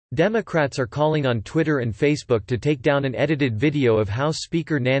Democrats are calling on Twitter and Facebook to take down an edited video of House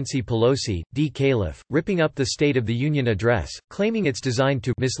Speaker Nancy Pelosi, D. Caliph, ripping up the State of the Union address, claiming it's designed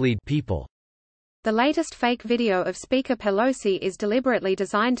to mislead people. The latest fake video of Speaker Pelosi is deliberately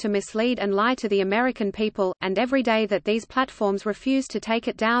designed to mislead and lie to the American people, and every day that these platforms refuse to take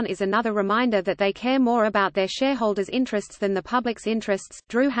it down is another reminder that they care more about their shareholders' interests than the public's interests.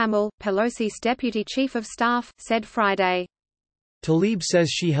 Drew Hamill, Pelosi's deputy chief of staff, said Friday. Tlaib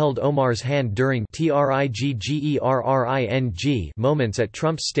says she held Omar's hand during triggerring moments at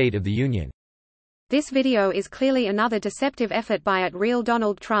Trump's State of the Union. This video is clearly another deceptive effort by @Real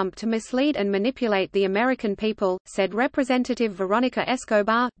Donald Trump to mislead and manipulate the American people, said Representative Veronica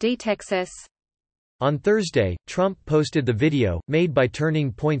Escobar, D. Texas. On Thursday, Trump posted the video, made by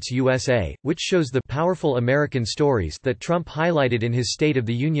Turning Points USA, which shows the powerful American stories that Trump highlighted in his State of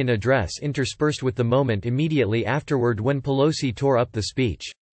the Union address interspersed with the moment immediately afterward when Pelosi tore up the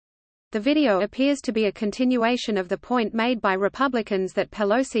speech. The video appears to be a continuation of the point made by Republicans that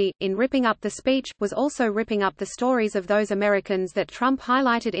Pelosi, in ripping up the speech, was also ripping up the stories of those Americans that Trump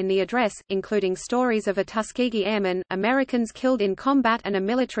highlighted in the address, including stories of a Tuskegee Airman, Americans killed in combat and a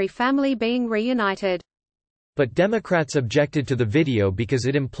military family being reunited. But Democrats objected to the video because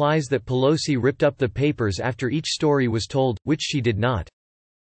it implies that Pelosi ripped up the papers after each story was told, which she did not.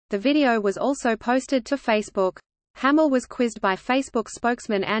 The video was also posted to Facebook. Hamill was quizzed by Facebook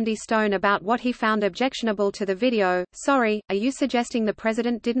spokesman Andy Stone about what he found objectionable to the video. Sorry, are you suggesting the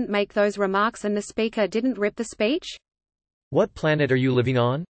president didn't make those remarks and the speaker didn't rip the speech? What planet are you living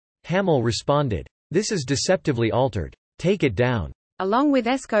on? Hamill responded. This is deceptively altered. Take it down. Along with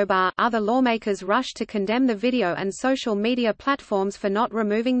Escobar, other lawmakers rushed to condemn the video and social media platforms for not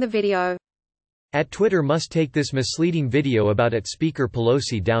removing the video. Twitter must take this misleading video about Speaker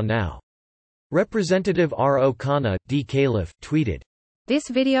Pelosi down now. Representative R. O'Connor, D. Caliph, tweeted. This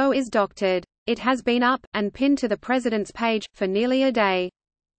video is doctored. It has been up, and pinned to the president's page, for nearly a day.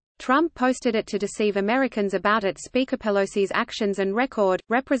 Trump posted it to deceive Americans about Speaker Pelosi's actions and record.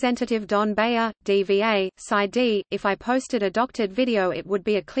 Representative Don Beyer, DVA, Side D, if I posted a doctored video it would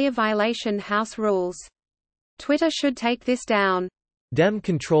be a clear violation House rules. Twitter should take this down.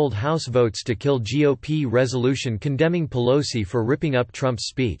 Dem-controlled House votes to kill GOP resolution condemning Pelosi for ripping up Trump's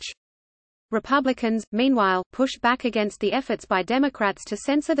speech. Republicans, meanwhile, pushed back against the efforts by Democrats to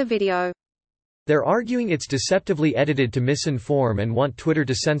censor the video. They're arguing it's deceptively edited to misinform and want Twitter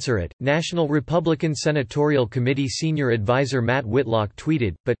to censor it. National Republican Senatorial Committee senior advisor Matt Whitlock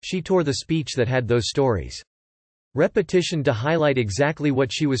tweeted, "But she tore the speech that had those stories. Repetition to highlight exactly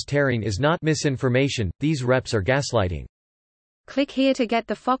what she was tearing is not misinformation, these reps are gaslighting." Click here to get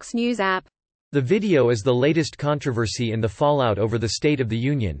the Fox News app. The video is the latest controversy in the fallout over the State of the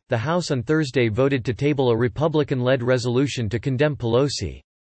Union. The House on Thursday voted to table a Republican-led resolution to condemn Pelosi.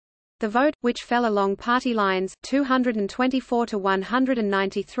 The vote, which fell along party lines, 224 to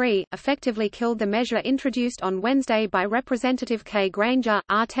 193, effectively killed the measure introduced on Wednesday by Representative Kay Granger,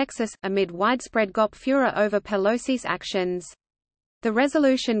 R. Texas, amid widespread GOP furor over Pelosi's actions. The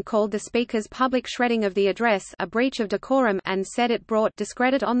resolution called the Speaker's public shredding of the address a breach of decorum and said it brought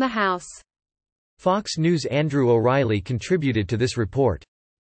discredit on the House. Fox News' Andrew O'Reilly contributed to this report.